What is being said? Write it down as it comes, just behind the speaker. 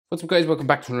What's up guys, welcome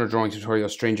back to another drawing tutorial.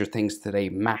 Stranger Things today.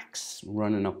 Max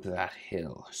running up that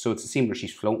hill. So it's a scene where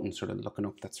she's floating, sort of looking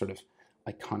up, that sort of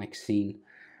iconic scene.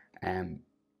 Thought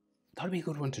it'd be a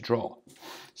good one to draw.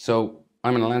 So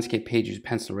I'm on a landscape page, use a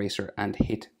pencil eraser and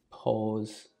hit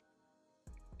pause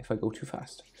if I go too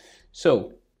fast.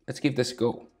 So let's give this a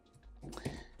go.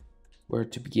 Where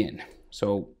to begin?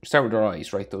 So start with our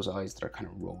eyes, right? Those eyes that are kind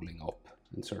of rolling up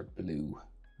and sort of blue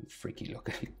and freaky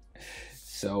looking.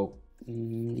 So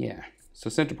yeah, so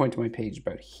center point of my page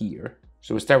about here.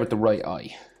 So we'll start with the right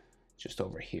eye, just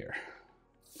over here.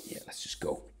 Yeah, let's just go.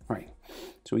 All right,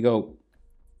 so we go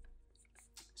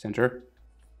center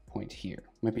point here.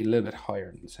 Might be a little bit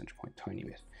higher than the center point, tiny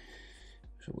bit.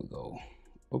 So we'll go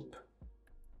up,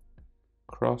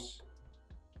 across,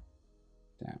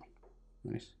 down.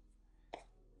 Nice.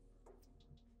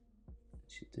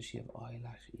 Does she have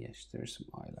eyelashes? Yes, there's some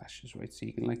eyelashes, right? So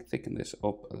you can like thicken this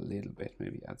up a little bit,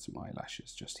 maybe add some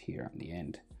eyelashes just here on the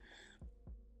end.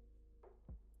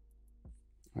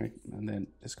 Right, and then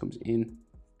this comes in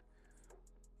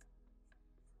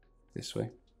this way.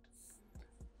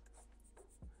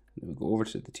 And then we'll go over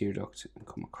to the tear duct and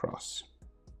come across.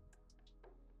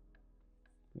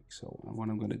 Like so. And what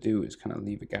I'm going to do is kind of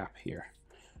leave a gap here.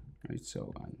 Right,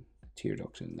 so I'm tear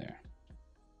duct in there.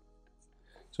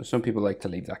 So some people like to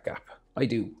leave that gap. I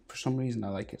do. For some reason I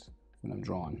like it when I'm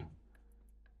drawing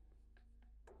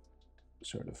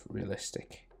sort of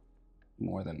realistic,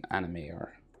 more than anime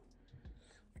or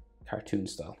cartoon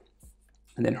style.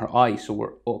 And then her eye, so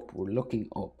we're up, we're looking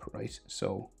up, right?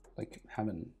 So like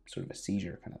having sort of a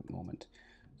seizure kind of moment.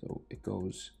 So it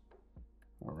goes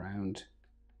around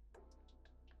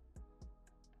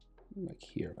like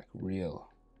here, like real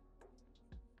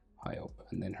high up,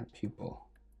 and then her pupil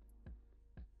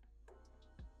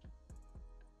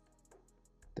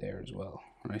there as well,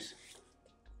 right?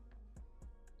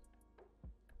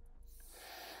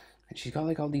 And she's got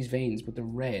like all these veins, but they're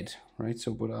red, right?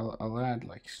 So, but I'll add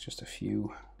like just a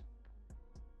few.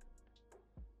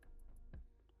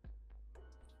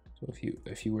 So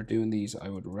if you were doing these, I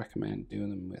would recommend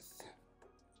doing them with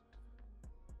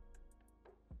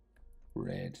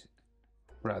red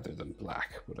rather than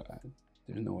black, but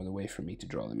there's no other way for me to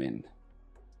draw them in.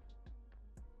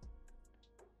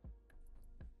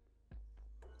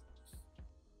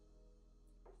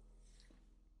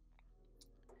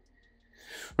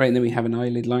 Right, and then we have an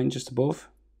eyelid line just above.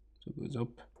 So it goes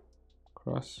up,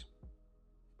 across,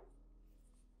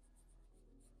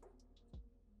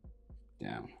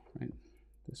 down, right?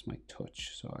 This might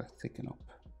touch, so I'll thicken up.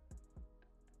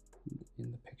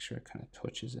 In the picture, it kind of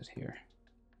touches it here.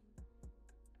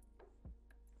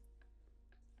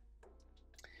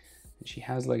 And she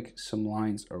has like some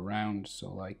lines around,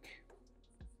 so like,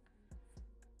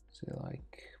 say like,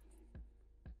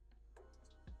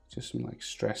 just some like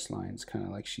stress lines, kind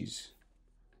of like she's,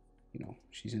 you know,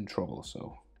 she's in trouble.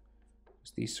 So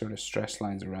just these sort of stress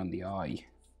lines around the eye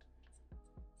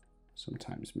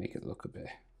sometimes make it look a bit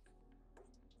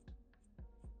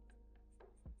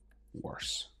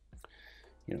worse,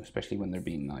 you know, especially when they're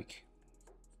being like,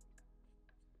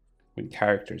 when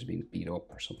characters being beat up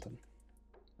or something.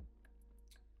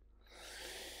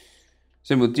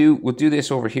 So we'll do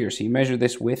this over here. So you measure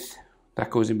this width. That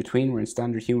goes in between. We're in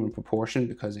standard human proportion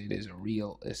because it is a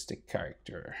realistic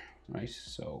character, right?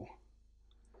 So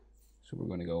we're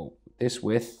going to go this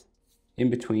width, in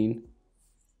between,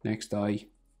 next eye,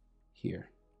 here.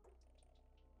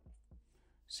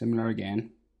 Similar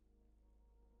again.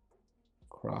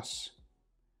 Cross,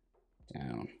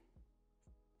 down.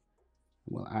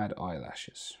 We'll add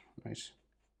eyelashes, right?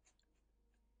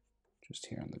 Just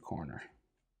here in the corner.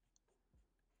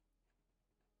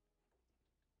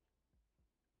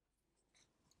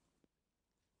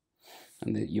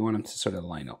 And you want them to sort of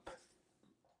line up.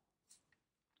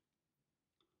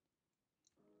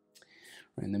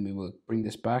 Right, and then we will bring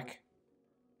this back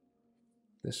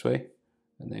this way,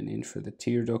 and then in for the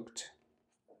tear duct,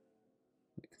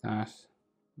 like that,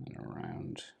 and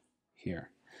around here.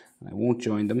 And I won't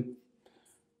join them.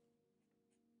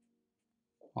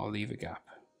 I'll leave a gap.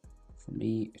 For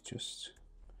me,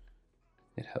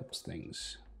 it helps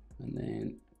things. And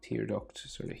then tear duct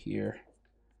sort of here.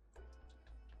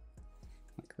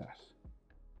 Like that.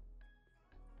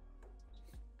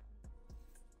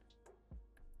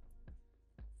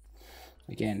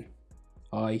 Again,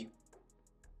 eye.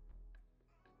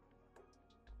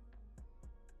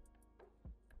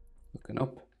 Looking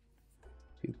up.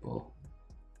 Pupil.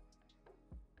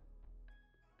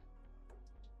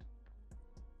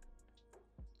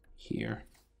 Here.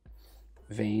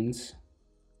 Veins.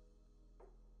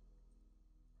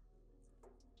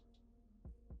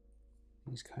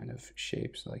 these kind of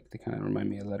shapes, like they kind of remind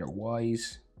me of letter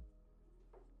Y's,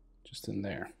 just in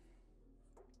there.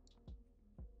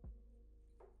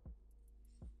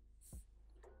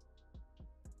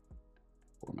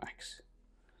 For Max.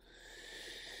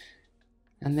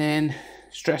 And then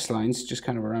stress lines just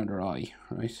kind of around her eye,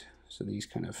 right? So these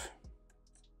kind of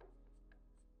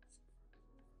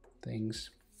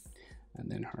things.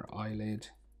 And then her eyelid,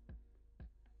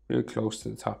 real close to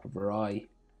the top of her eye.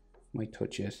 Might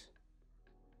touch it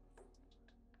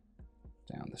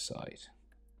down the side.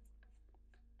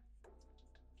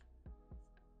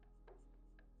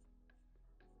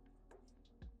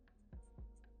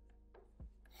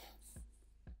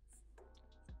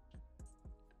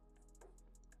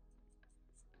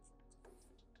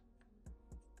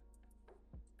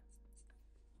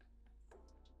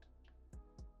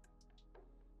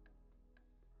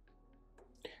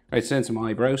 Right, so then some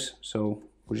eyebrows. So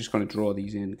we're just going to draw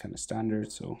these in kind of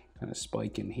standard. So kind of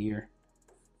spike in here,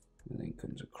 and then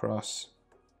comes across,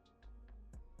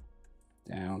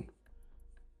 down,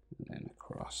 and then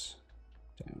across,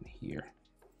 down here.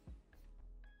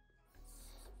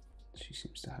 She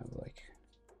seems to have like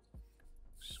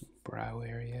some brow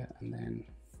area, and then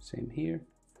same here.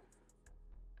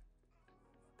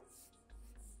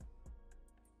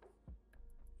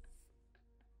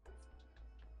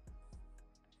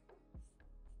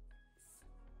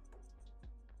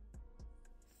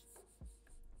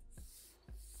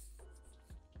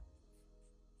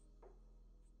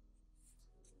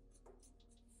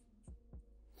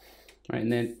 Right,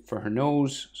 and then for her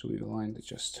nose, so we've aligned it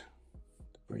just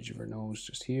the bridge of her nose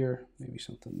just here, maybe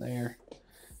something there.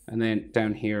 And then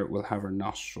down here, we'll have her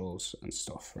nostrils and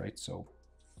stuff, right? So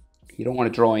you don't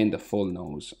want to draw in the full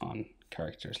nose on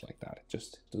characters like that. It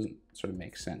just doesn't sort of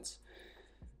make sense,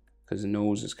 because the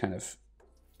nose is kind of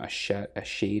a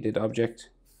shaded object,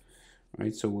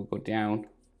 right? So we'll go down,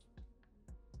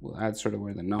 we'll add sort of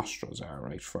where the nostrils are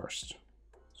right first.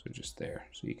 So just there,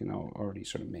 so you can already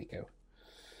sort of make out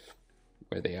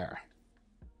where they are.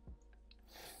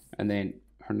 And then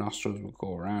her nostrils will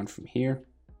go around from here.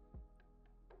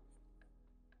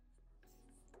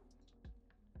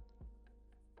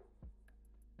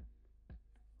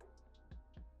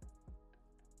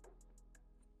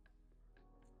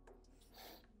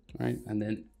 Right, and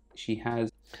then she has,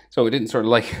 so I didn't sort of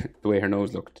like the way her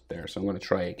nose looked there, so I'm going to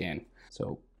try again.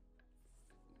 So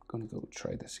I'm going to go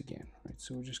try this again, right?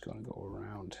 So we're just going to go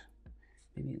around,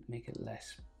 maybe make it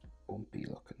less bumpy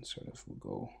looking, sort of. We'll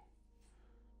go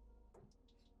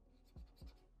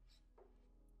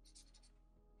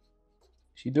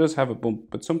she does have a bump,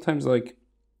 but sometimes, like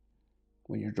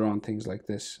when you're drawing things like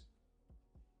this,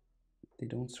 they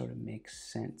don't sort of make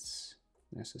sense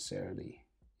necessarily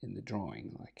in the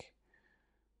drawing. Like,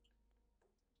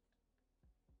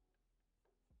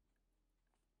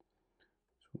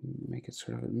 so make it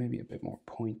sort of maybe a bit more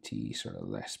pointy, sort of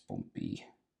less bumpy.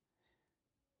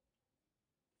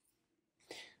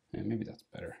 And maybe that's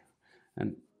better.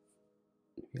 And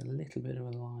maybe a little bit of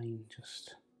a line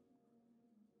just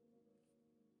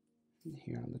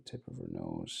here on the tip of her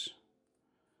nose.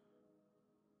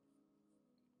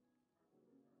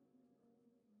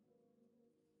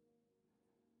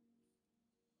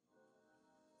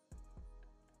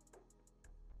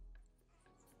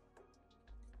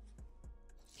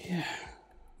 Yeah.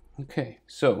 Okay,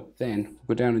 so then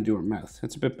we'll go down and do her mouth.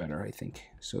 That's a bit better, I think.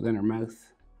 So then her mouth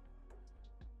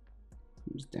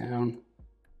comes down,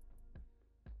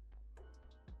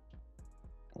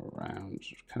 around,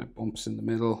 kind of bumps in the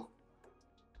middle,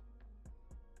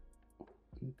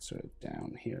 and sort of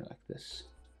down here like this.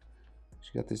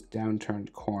 She got this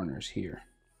downturned corners here.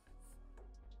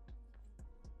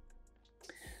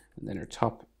 And then her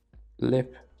top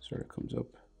lip sort of comes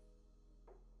up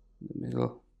in the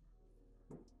middle,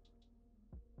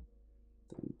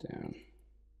 then down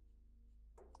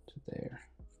to there.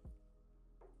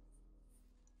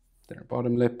 Then her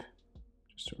bottom lip,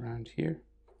 just around here.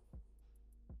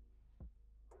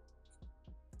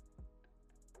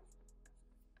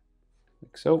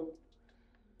 Like so.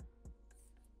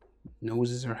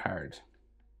 Noses are hard.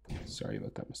 Sorry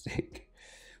about that mistake.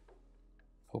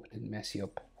 Hope it didn't mess you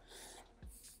up.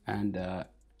 And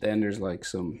then there's like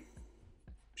some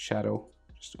shadow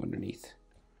just underneath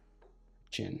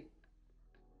chin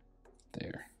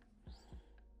there.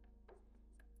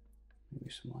 Maybe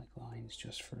some like lines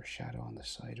just for a shadow on the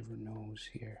side of her nose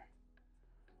here.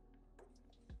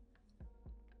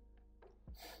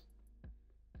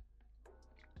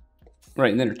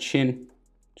 Right, and then her chin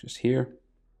just here.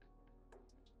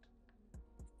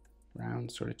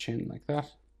 Round sort of chin like that.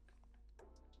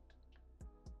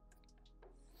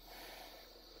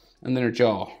 and then her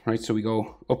jaw, right? So we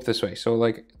go up this way. So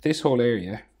like this whole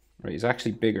area, right, is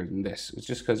actually bigger than this. It's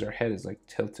just because her head is like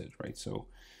tilted, right? So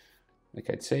like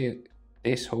I'd say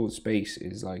this whole space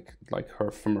is like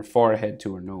her, from her forehead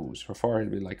to her nose. Her forehead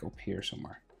would be like up here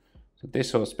somewhere. So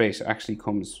this whole space actually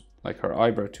comes, like her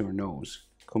eyebrow to her nose,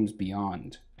 comes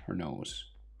beyond her nose.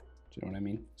 Do you know what I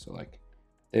mean? So like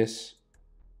this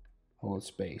whole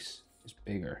space is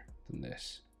bigger than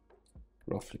this,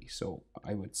 roughly. So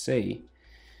I would say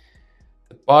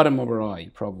the bottom of her eye,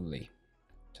 probably,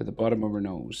 to the bottom of her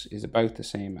nose is about the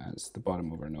same as the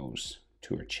bottom of her nose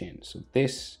to her chin. So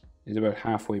this is about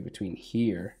halfway between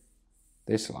here,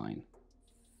 this line,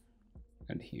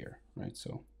 and here, right?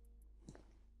 So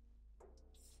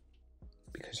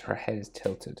because her head is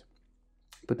tilted.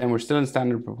 But then we're still in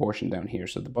standard proportion down here.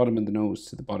 So the bottom of the nose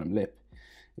to the bottom lip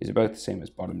is about the same as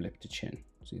bottom lip to chin.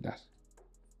 See that?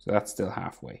 So that's still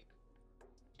halfway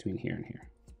between here and here.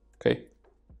 Okay?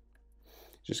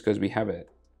 Just because we have a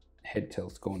head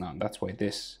tilt going on. That's why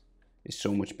this is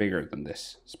so much bigger than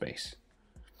this space.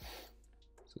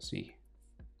 So see,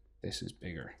 this is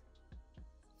bigger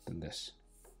than this.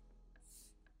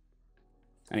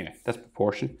 Anyway, that's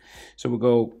proportion. So we'll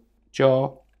go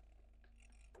jaw,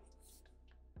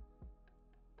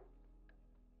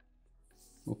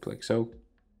 up like so.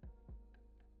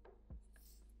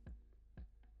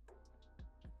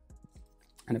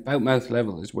 And about mouth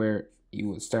level is where you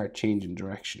will start changing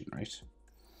direction, right?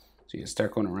 So you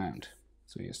start going around.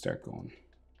 So you start going.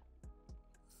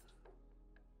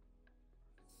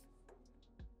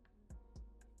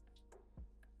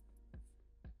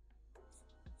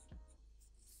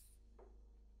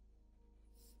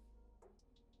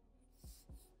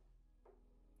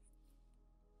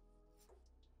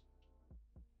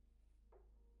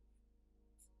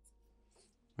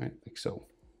 Right, like so.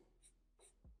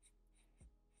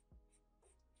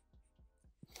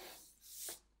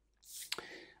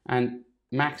 And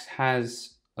Max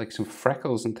has like some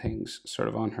freckles and things sort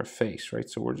of on her face, right?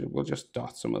 So we'll just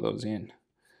dot some of those in.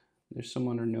 There's some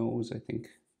on her nose, I think.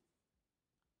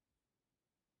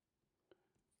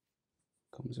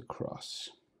 Comes across.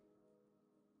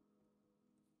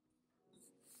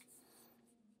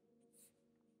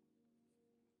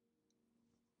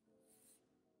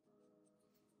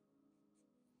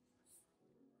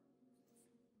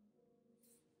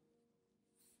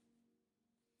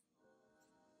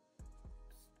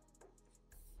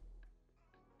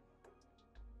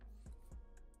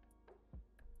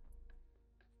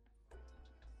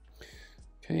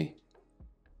 Okay.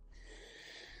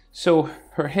 So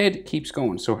her head keeps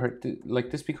going. So her, like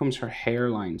this becomes her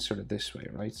hairline sort of this way,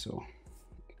 right? So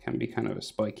it can be kind of a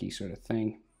spiky sort of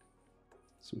thing.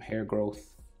 Some hair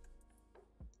growth.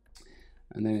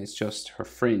 And then it's just her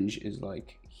fringe is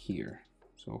like here.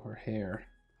 So her hair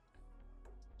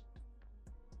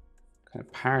kind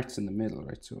of parts in the middle,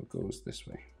 right? So it goes this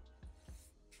way.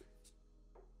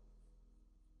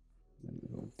 Then we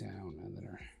go down and then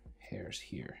her hair's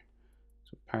here.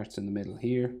 So it parts in the middle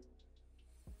here.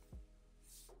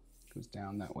 Goes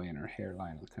down that way and her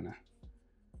hairline will kind of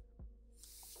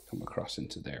come across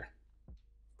into there.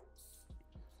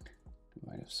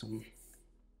 Might have some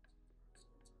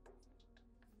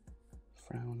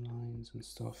frown lines and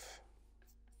stuff.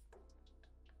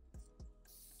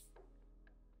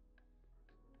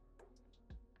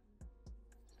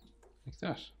 Like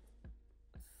that.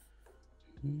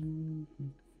 You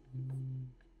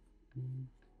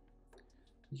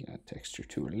can add texture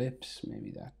to her lips,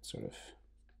 maybe that sort of.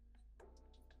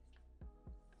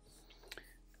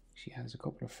 She has a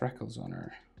couple of freckles on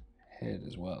her head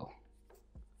as well.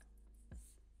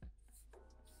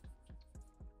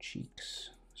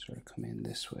 Cheeks sort of come in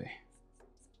this way.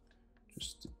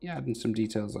 Just adding some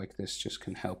details like this just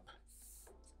can help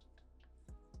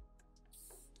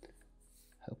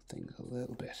things a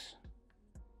little bit.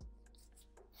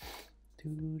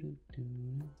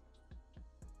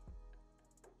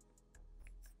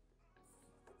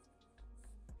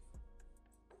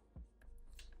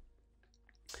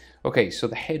 Okay, so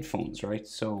the headphones, right?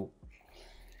 So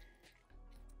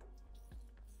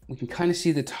we can kind of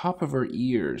see the top of her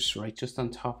ears, right? Just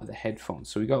on top of the headphones.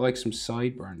 So we got like some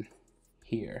sideburn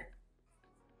here.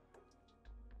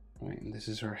 Right, and this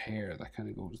is her hair that kind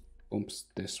of goes, bumps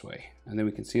this way. And then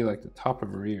we can see like the top of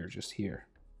her ear just here.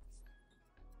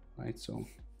 Right, so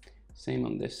same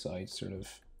on this side, sort of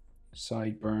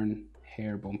sideburn,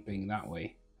 hair bumping that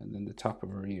way. And then the top of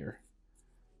her ear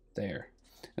there.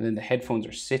 And then the headphones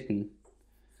are sitting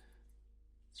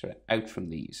sort of out from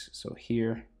these. So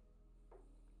here,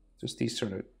 just these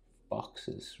sort of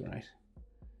boxes, right?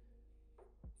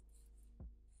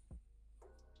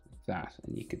 Like that.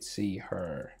 And you could see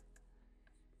her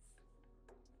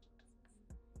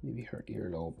maybe her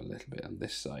earlobe a little bit on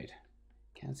this side.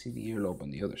 Can't see the earlobe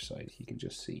on the other side. You can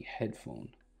just see headphone.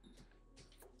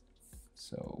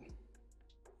 So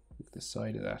the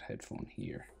side of that headphone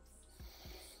here.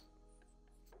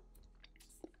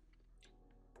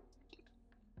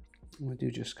 We'll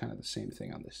do just kind of the same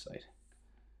thing on this side.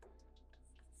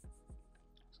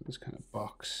 So this kind of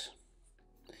box.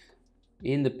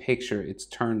 In the picture, it's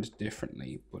turned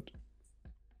differently, but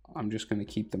I'm just going to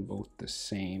keep them both the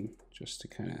same, just to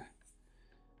kind of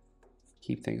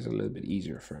keep things a little bit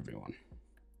easier for everyone.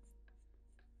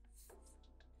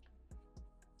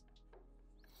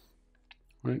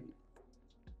 Right?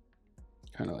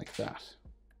 Kind of like that.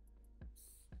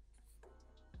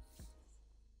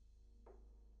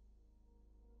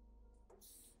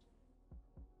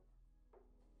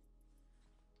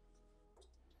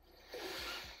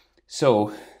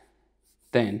 So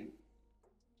then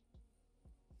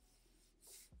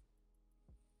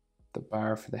the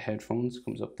bar for the headphones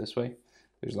comes up this way.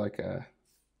 There's like a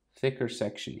thicker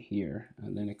section here,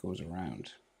 and then it goes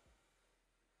around.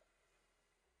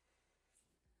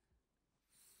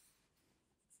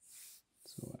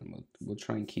 So we'll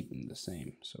try and keep them the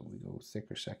same. So we go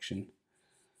thicker section,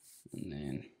 and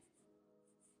then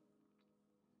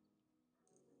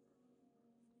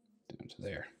down to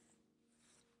there.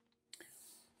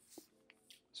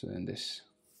 So then this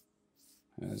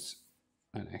has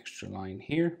an extra line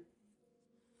here.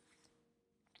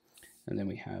 And then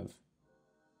we have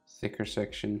thicker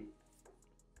section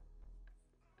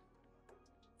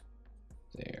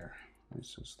there.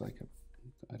 So it's like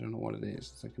I don't know what it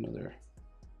is. It's like another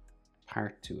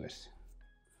part to it.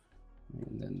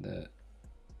 And then the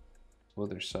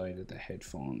other side of the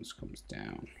headphones comes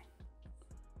down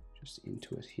just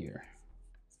into it here.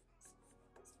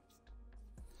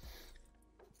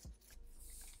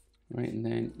 Right, and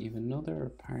then you have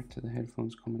another part to the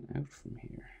headphones coming out from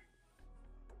here.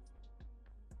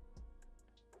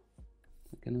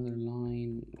 Like another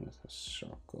line with a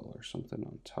circle or something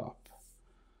on top.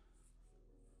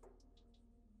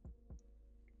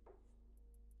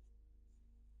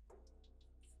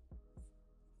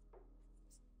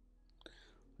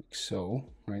 Like so,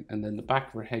 right? And then the back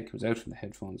of her head comes out from the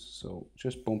headphones. So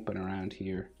just bumping around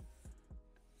here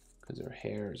because her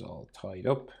hair is all tied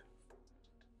up.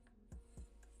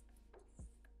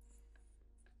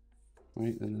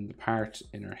 Right, and then the part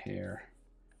in her hair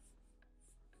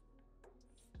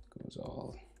goes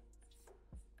all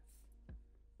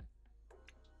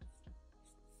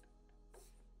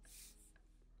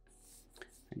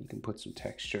and you can put some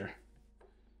texture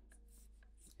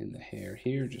in the hair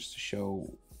here just to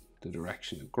show the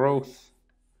direction of growth,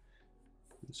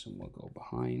 and some will go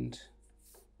behind.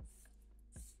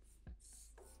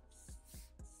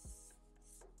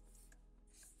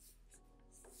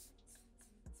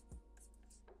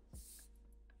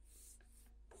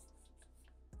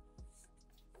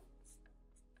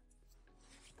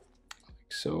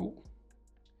 So,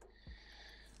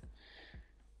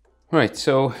 right,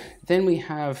 so then we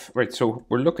have, right, so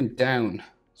we're looking down,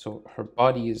 so her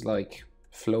body is like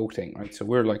floating, right? So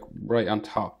we're like right on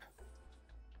top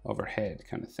of her head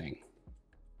kind of thing.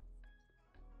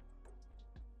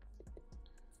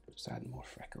 Just adding more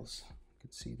freckles, you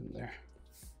can see them there.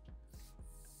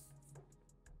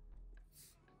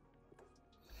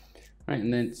 Right,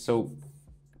 and then so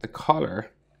the collar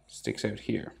sticks out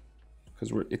here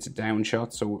because it's a down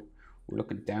shot, so we're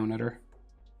looking down at her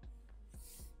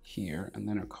here, and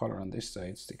then her collar on this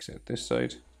side sticks out this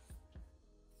side.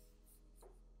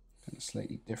 Kind of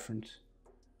slightly different.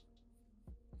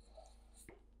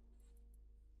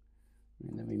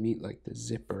 And then we meet like the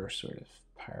zipper sort of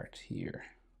part here.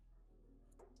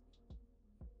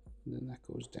 And then that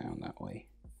goes down that way.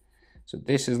 So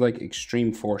this is like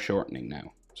extreme foreshortening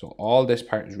now. So all this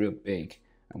part is real big,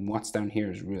 and what's down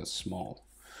here is real small,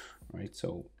 right?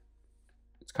 So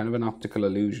it's kind of an optical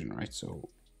illusion, right? So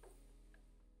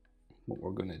what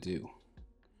we're gonna do,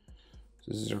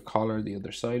 so this is her collar, the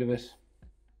other side of it.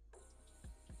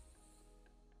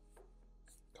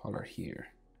 Collar here,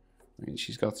 and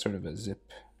she's got sort of a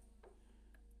zip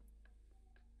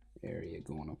area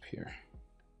going up here,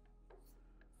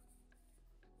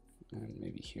 and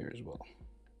maybe here as well.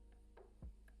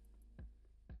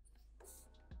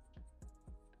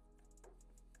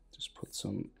 Just put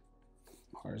some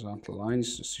horizontal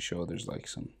lines just to show there's like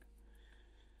some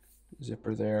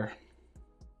zipper there.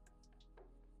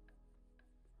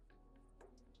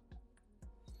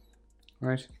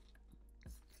 Right.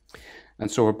 And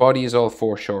so her body is all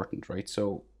foreshortened, right?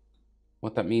 So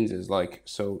what that means is like,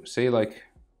 so say like,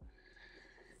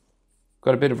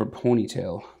 got a bit of her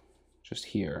ponytail just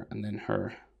here, and then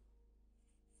her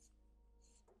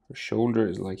Her shoulder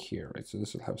is like here, right? So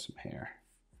this will have some hair.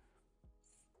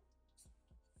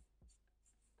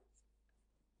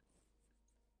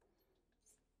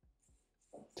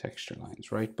 Texture lines,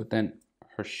 right? But then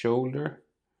her shoulder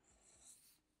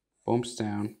bumps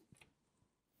down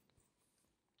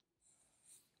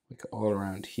like all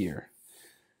around here.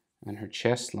 And her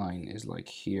chest line is like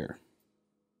here.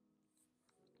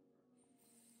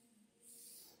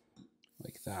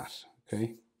 Like that,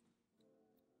 okay?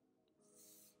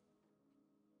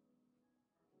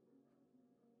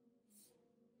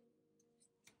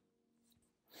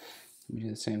 Let me do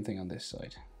the same thing on this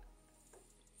side.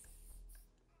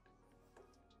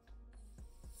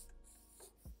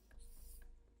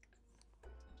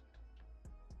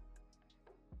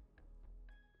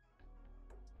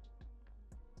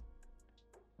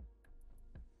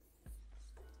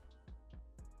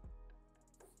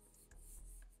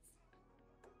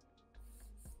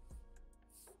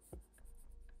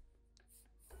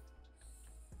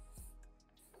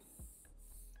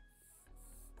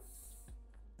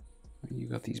 You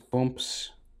got these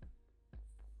bumps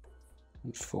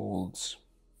and folds.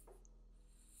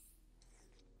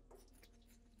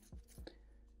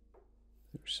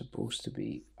 They're supposed to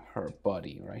be her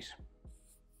body, right?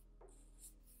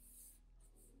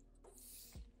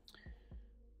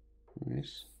 Right.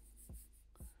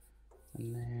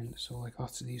 And then, so like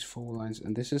lots of these fold lines,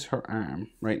 and this is her arm,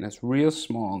 right? And it's real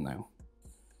small now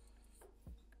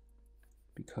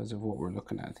because of what we're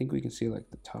looking at. I think we can see like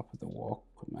the top of the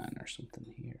Walkman or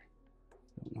something here.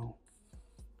 I don't know.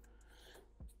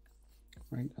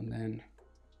 Right, and then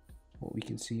what we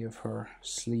can see of her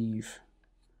sleeve,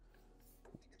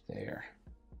 like there.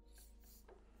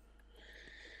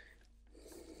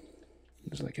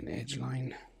 There's like an edge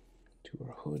line to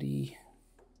her hoodie,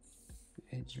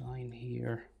 edge line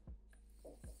here,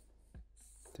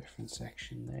 different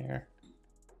section there.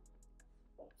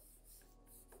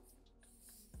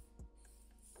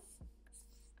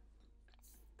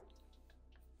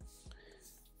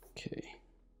 Okay.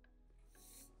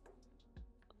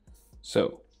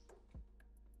 So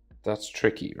that's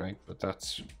tricky, right? But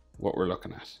that's what we're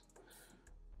looking at.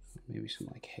 Maybe some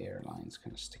like hair lines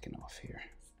kind of sticking off here.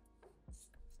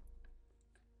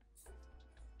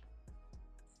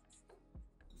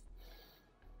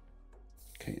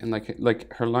 Okay, and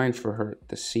like her line for her,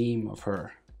 the seam of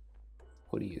her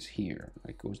hoodie is here,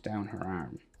 like goes down her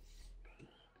arm.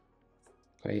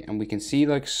 Okay, and we can see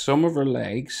like some of her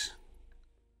legs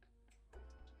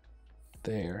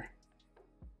there.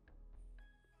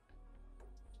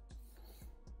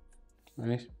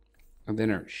 Right, and then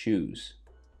her shoes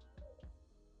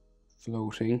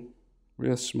floating,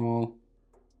 real small,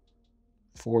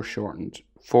 foreshortened,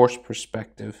 forced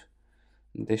perspective,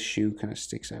 and this shoe kind of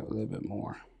sticks out a little bit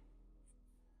more.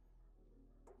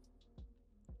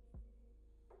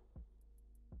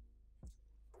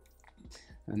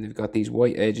 And they've got these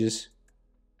white edges.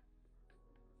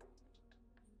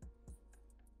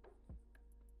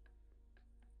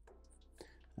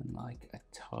 And like a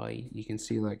tie, you can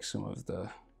see like some of the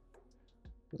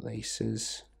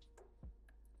laces.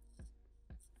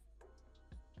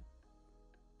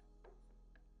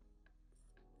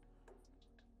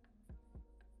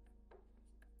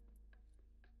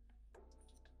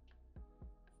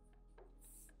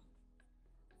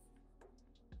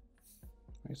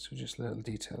 Right, so just little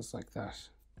details like that.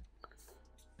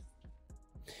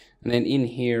 And then in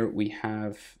here we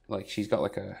have like, she's got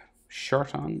like a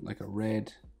shirt on, like a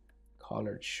red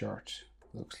collared shirt,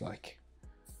 looks like.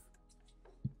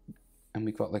 And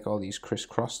we've got like all these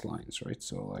crisscross lines, right?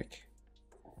 So like,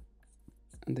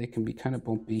 and they can be kind of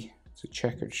bumpy. It's a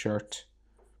checkered shirt.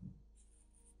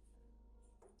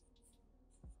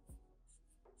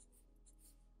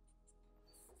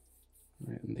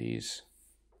 Right, and these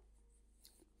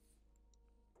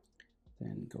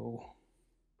then go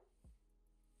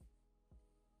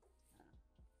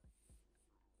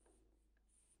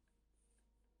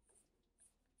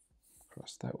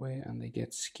across that way, and they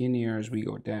get skinnier as we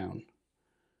go down.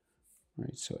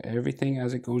 Right, so everything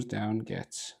as it goes down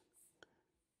gets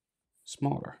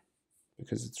smaller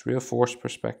because it's real forced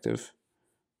perspective.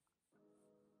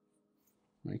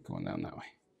 Right, going down that way.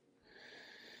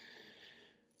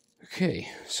 Okay,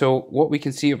 so what we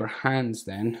can see of her hands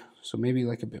then, so maybe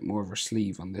like a bit more of her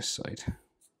sleeve on this side.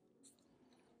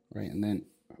 Right, and then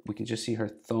we can just see her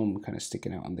thumb kind of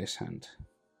sticking out on this hand.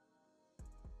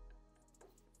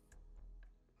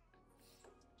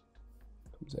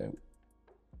 Comes out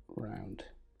round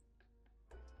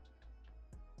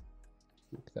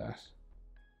like that,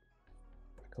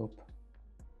 back up,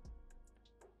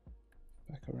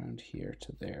 back around here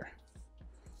to there.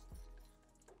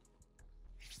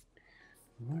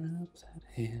 Running up that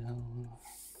hill.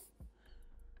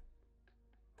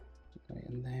 Okay,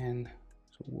 and then,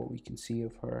 so what we can see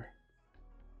of her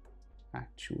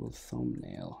actual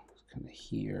thumbnail is kind of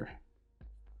here.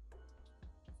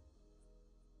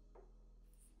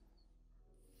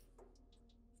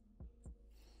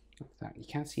 Like that. You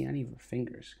can't see any of her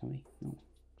fingers, can we? No.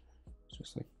 It's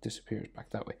just like disappears back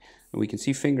that way. And we can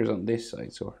see fingers on this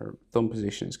side, so her thumb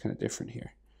position is kind of different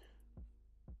here.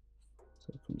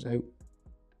 So it comes out,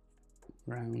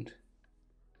 round.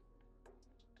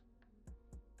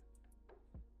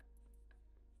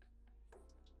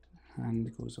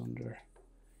 Hand goes under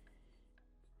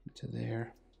into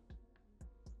there.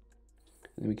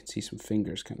 And then we can see some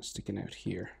fingers kind of sticking out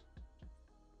here.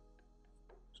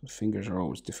 So fingers are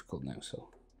always difficult now, so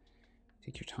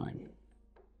take your time.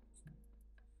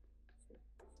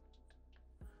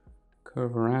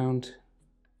 Curve around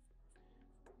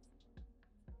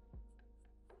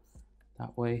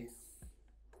that way,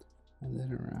 and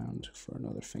then around for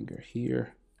another finger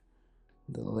here.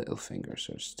 The little finger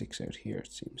sort of sticks out here,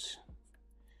 it seems.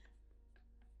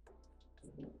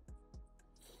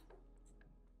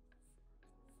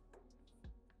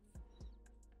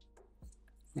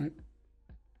 Right,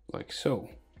 like so.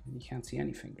 You can't see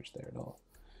any fingers there at all.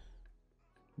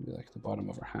 Maybe like the bottom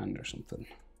of her hand or something.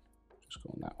 Just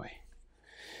going that way.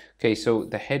 Okay, so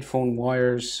the headphone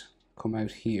wires come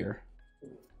out here.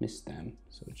 Missed them,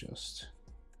 so just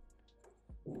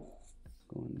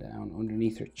going down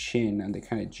underneath her chin, and they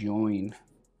kind of join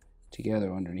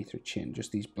together underneath her chin,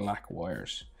 just these black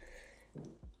wires.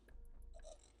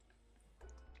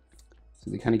 So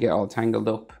they kind of get all tangled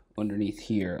up underneath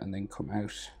here and then come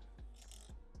out,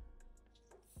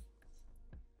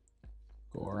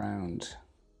 go around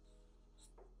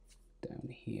down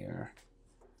here,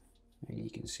 and you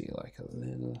can see like a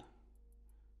little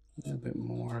bit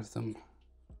more of them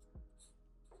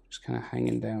just kind of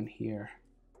hanging down here.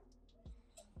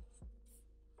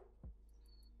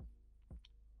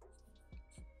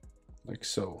 Like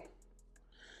so.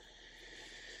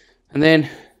 And then,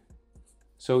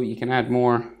 so you can add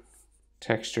more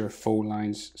texture, faux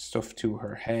lines, stuff to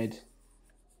her head.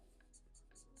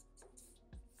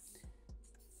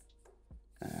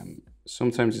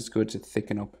 Sometimes it's good to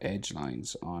thicken up edge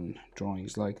lines on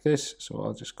drawings like this, so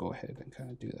I'll just go ahead and kind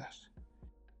of do that.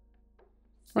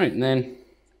 Right, and then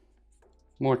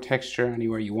more texture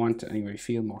anywhere you want, anywhere you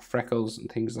feel, more freckles and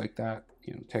things like that.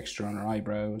 You know, texture on her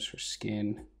eyebrows, her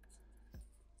skin.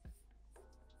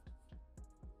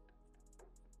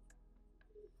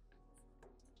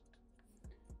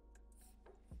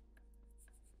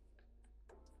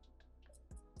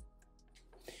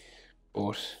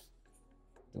 But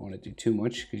don't want to do too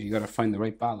much because you got to find the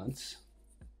right balance.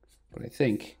 But I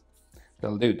think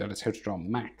that'll do. That is how to draw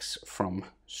Max from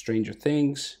Stranger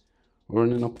Things,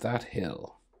 running up that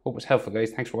hill. Hope it was helpful,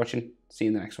 guys. Thanks for watching. See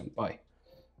you in the next one. Bye.